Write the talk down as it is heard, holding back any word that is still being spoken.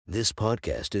This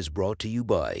podcast is brought to you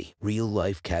by Real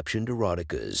Life Captioned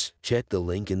Eroticas. Check the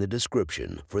link in the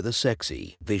description for the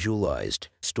sexy, visualized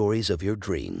stories of your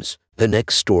dreams. The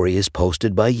next story is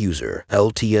posted by user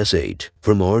LTS8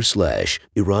 from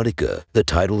r/erotica. The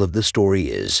title of the story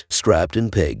is Strapped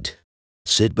and Pegged.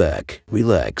 Sit back,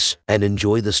 relax, and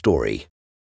enjoy the story.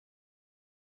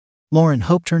 Lauren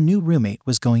hoped her new roommate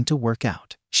was going to work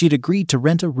out. She'd agreed to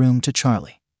rent a room to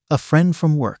Charlie, a friend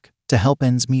from work, to help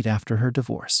ends meet after her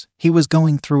divorce. He was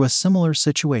going through a similar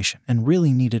situation and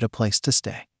really needed a place to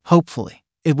stay. Hopefully,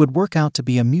 it would work out to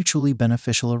be a mutually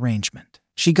beneficial arrangement.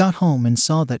 She got home and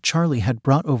saw that Charlie had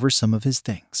brought over some of his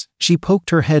things. She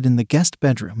poked her head in the guest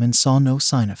bedroom and saw no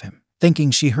sign of him.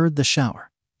 Thinking she heard the shower,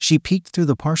 she peeked through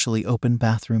the partially open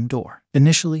bathroom door.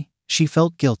 Initially, she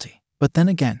felt guilty, but then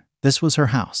again, this was her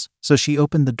house, so she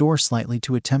opened the door slightly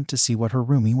to attempt to see what her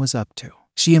roomie was up to.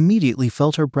 She immediately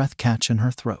felt her breath catch in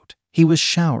her throat. He was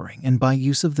showering, and by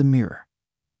use of the mirror,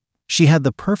 she had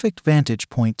the perfect vantage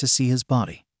point to see his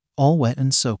body, all wet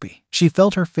and soapy. She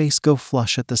felt her face go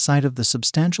flush at the sight of the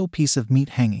substantial piece of meat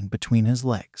hanging between his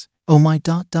legs. "Oh my ...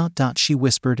 she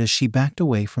whispered as she backed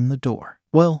away from the door.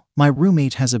 "Well, my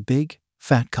roommate has a big,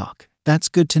 fat cock. That's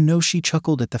good to know." She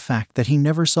chuckled at the fact that he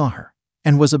never saw her,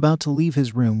 and was about to leave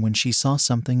his room when she saw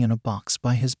something in a box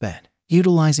by his bed.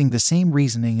 Utilizing the same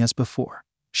reasoning as before,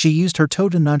 she used her toe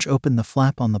to nudge open the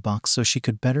flap on the box so she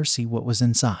could better see what was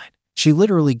inside. She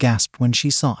literally gasped when she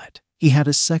saw it. He had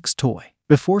a sex toy.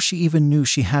 Before she even knew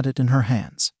she had it in her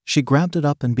hands, she grabbed it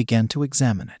up and began to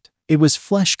examine it. It was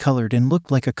flesh-colored and looked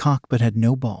like a cock but had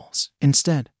no balls.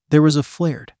 Instead, there was a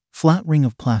flared, flat ring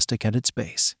of plastic at its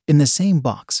base. In the same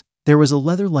box, there was a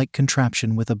leather-like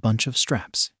contraption with a bunch of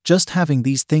straps. Just having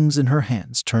these things in her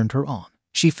hands turned her on.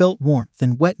 She felt warmth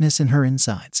and wetness in her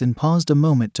insides and paused a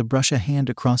moment to brush a hand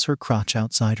across her crotch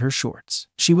outside her shorts.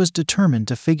 She was determined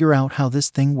to figure out how this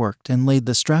thing worked and laid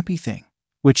the strappy thing,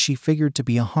 which she figured to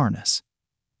be a harness,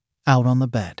 out on the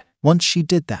bed. Once she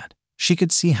did that, she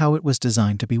could see how it was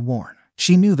designed to be worn.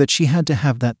 She knew that she had to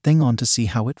have that thing on to see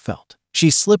how it felt. She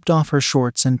slipped off her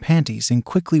shorts and panties and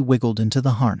quickly wiggled into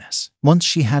the harness. Once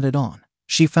she had it on,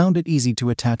 she found it easy to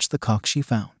attach the cock she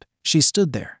found. She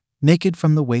stood there, naked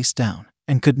from the waist down,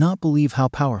 and could not believe how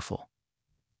powerful,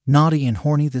 naughty and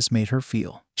horny this made her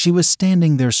feel. She was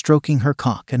standing there stroking her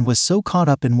cock and was so caught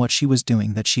up in what she was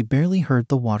doing that she barely heard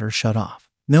the water shut off.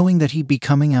 Knowing that he'd be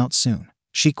coming out soon,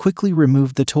 she quickly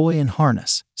removed the toy and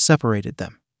harness, separated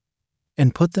them,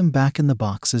 and put them back in the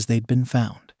box as they'd been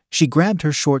found. She grabbed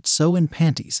her short sew and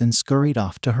panties and scurried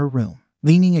off to her room.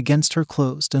 Leaning against her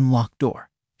closed and locked door,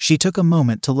 she took a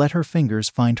moment to let her fingers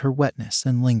find her wetness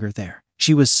and linger there.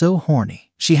 She was so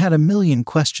horny. She had a million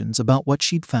questions about what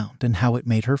she'd found and how it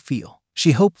made her feel.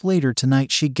 She hoped later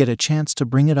tonight she'd get a chance to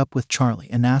bring it up with Charlie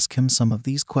and ask him some of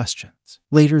these questions.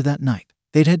 Later that night,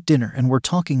 they'd had dinner and were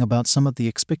talking about some of the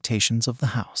expectations of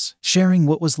the house. Sharing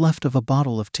what was left of a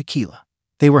bottle of tequila,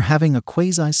 they were having a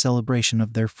quasi-celebration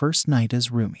of their first night as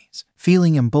roomies.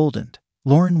 Feeling emboldened,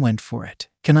 Lauren went for it.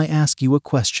 "Can I ask you a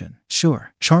question?"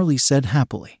 "Sure," Charlie said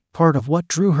happily. Part of what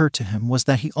drew her to him was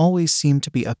that he always seemed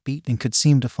to be upbeat and could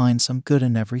seem to find some good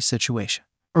in every situation.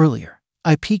 "Earlier,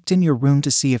 I peeked in your room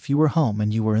to see if you were home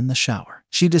and you were in the shower."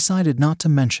 She decided not to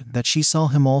mention that she saw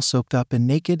him all soaked up and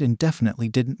naked and definitely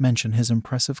didn't mention his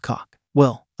impressive cock.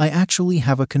 "Well, I actually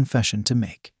have a confession to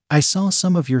make. I saw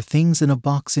some of your things in a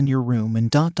box in your room and ...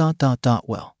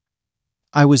 well,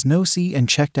 I was nosy and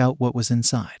checked out what was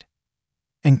inside,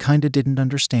 and kinda didn't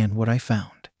understand what I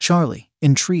found." Charlie,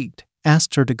 intrigued,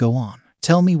 asked her to go on.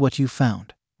 "Tell me what you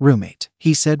found, roommate,"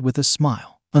 he said with a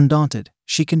smile. Undaunted,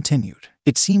 she continued.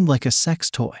 "It seemed like a sex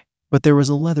toy, but there was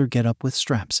a leather get-up with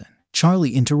straps in."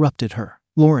 Charlie interrupted her.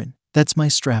 "Lauren, that's my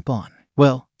strap-on.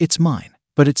 Well, it's mine,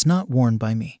 but it's not worn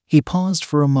by me." He paused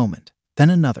for a moment, then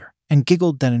another, and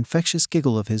giggled that infectious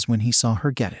giggle of his when he saw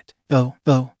her get it.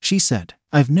 Oh, she said.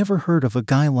 "I've never heard of a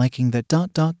guy liking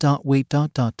that ... wait ...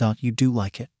 you do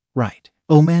like it, right?"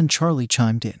 "Oh man," Charlie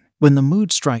chimed in. "When the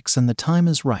mood strikes and the time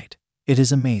is right, it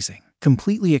is amazing."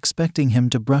 Completely expecting him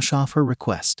to brush off her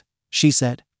request, she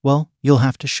said, "Well, you'll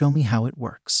have to show me how it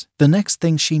works." The next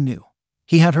thing she knew,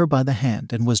 he had her by the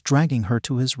hand and was dragging her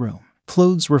to his room.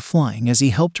 Clothes were flying as he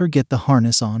helped her get the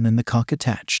harness on and the cock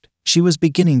attached. She was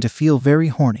beginning to feel very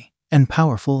horny and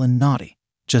powerful and naughty,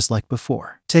 just like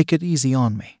before. "Take it easy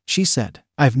on me," she said.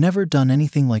 "I've never done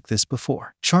anything like this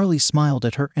before." Charlie smiled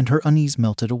at her and her unease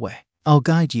melted away. "I'll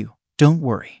guide you. Don't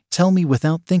worry. Tell me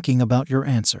without thinking about your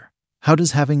answer. How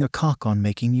does having a cock on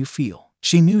making you feel?"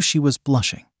 She knew she was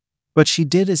blushing, but she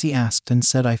did as he asked and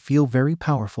said, "I feel very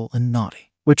powerful and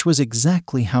naughty," which was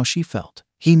exactly how she felt.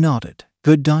 He nodded.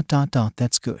 Good.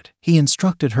 That's good. He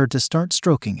instructed her to start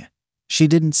stroking it. She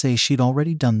didn't say she'd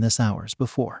already done this hours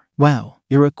before. Wow,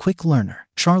 you're a quick learner,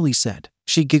 Charlie said.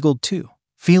 She giggled too,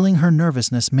 feeling her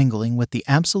nervousness mingling with the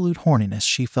absolute horniness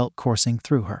she felt coursing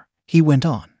through her. He went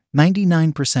on,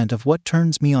 99% of what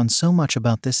turns me on so much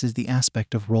about this is the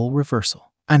aspect of role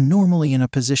reversal. I'm normally in a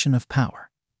position of power.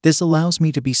 This allows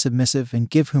me to be submissive and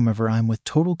give whomever I'm with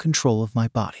total control of my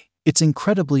body. It's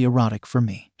incredibly erotic for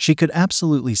me. She could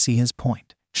absolutely see his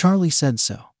point. Charlie said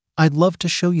so. I'd love to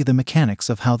show you the mechanics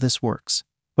of how this works,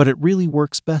 but it really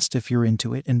works best if you're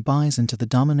into it and buys into the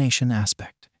domination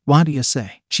aspect. What do you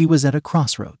say? She was at a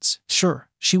crossroads. Sure,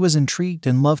 she was intrigued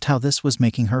and loved how this was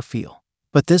making her feel.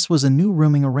 But this was a new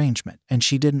rooming arrangement, and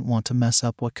she didn't want to mess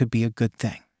up what could be a good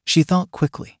thing. She thought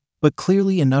quickly, but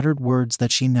clearly, and uttered words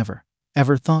that she never,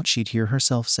 ever thought she'd hear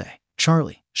herself say.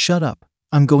 Charlie, shut up.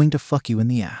 I'm going to fuck you in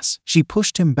the ass. She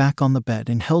pushed him back on the bed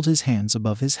and held his hands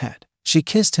above his head. She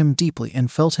kissed him deeply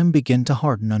and felt him begin to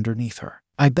harden underneath her.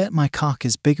 I bet my cock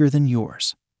is bigger than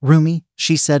yours. Roomy,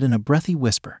 she said in a breathy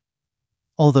whisper,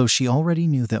 although she already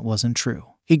knew that wasn't true.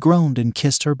 He groaned and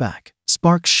kissed her back.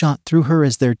 Sparks shot through her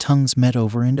as their tongues met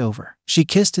over and over. She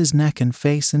kissed his neck and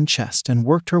face and chest and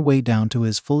worked her way down to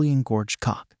his fully engorged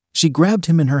cock. She grabbed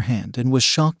him in her hand and was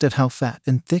shocked at how fat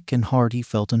and thick and hard he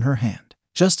felt in her hand.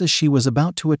 Just as she was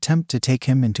about to attempt to take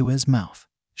him into his mouth,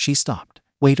 she stopped.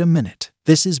 Wait a minute.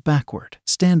 This is backward.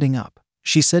 Standing up,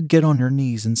 she said, get on your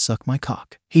knees and suck my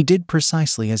cock. He did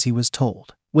precisely as he was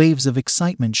told. Waves of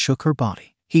excitement shook her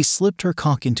body. He slipped her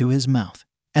cock into his mouth,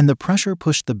 and the pressure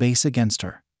pushed the base against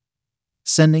her,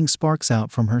 sending sparks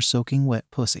out from her soaking wet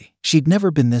pussy. She'd never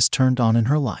been this turned on in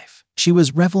her life. She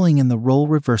was reveling in the role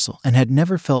reversal and had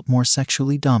never felt more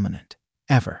sexually dominant.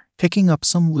 Ever. Picking up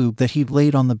some lube that he'd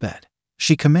laid on the bed,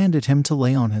 she commanded him to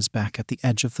lay on his back at the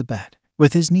edge of the bed.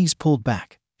 With his knees pulled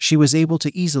back, she was able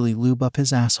to easily lube up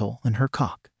his asshole and her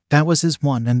cock. That was his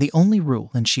one and the only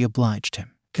rule, and she obliged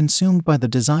him. Consumed by the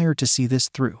desire to see this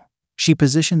through, she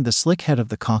positioned the slick head of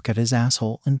the cock at his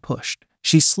asshole and pushed.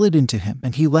 She slid into him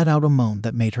and he let out a moan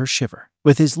that made her shiver.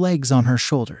 With his legs on her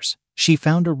shoulders, she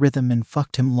found a rhythm and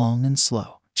fucked him long and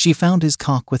slow. She found his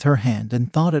cock with her hand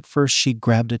and thought at first she'd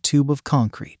grabbed a tube of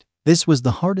concrete. This was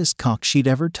the hardest cock she'd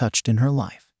ever touched in her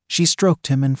life. She stroked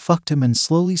him and fucked him and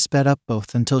slowly sped up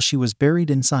both until she was buried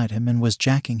inside him and was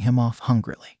jacking him off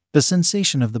hungrily. The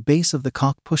sensation of the base of the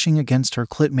cock pushing against her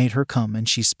clit made her come, and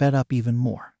she sped up even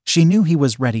more. She knew he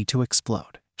was ready to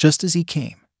explode. Just as he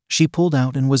came, she pulled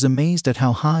out and was amazed at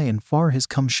how high and far his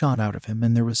cum shot out of him,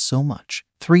 and there was so much.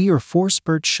 3 or 4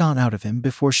 spurts shot out of him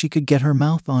before she could get her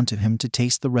mouth onto him to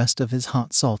taste the rest of his hot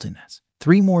saltiness.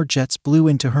 3 more jets blew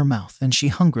into her mouth and she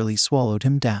hungrily swallowed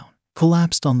him down.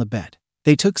 Collapsed on the bed.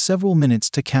 They took several minutes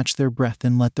to catch their breath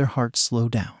and let their hearts slow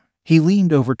down. He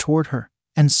leaned over toward her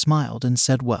and smiled and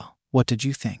said, well, what did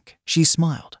you think? She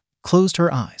smiled, closed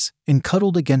her eyes, and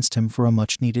cuddled against him for a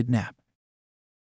much-needed nap.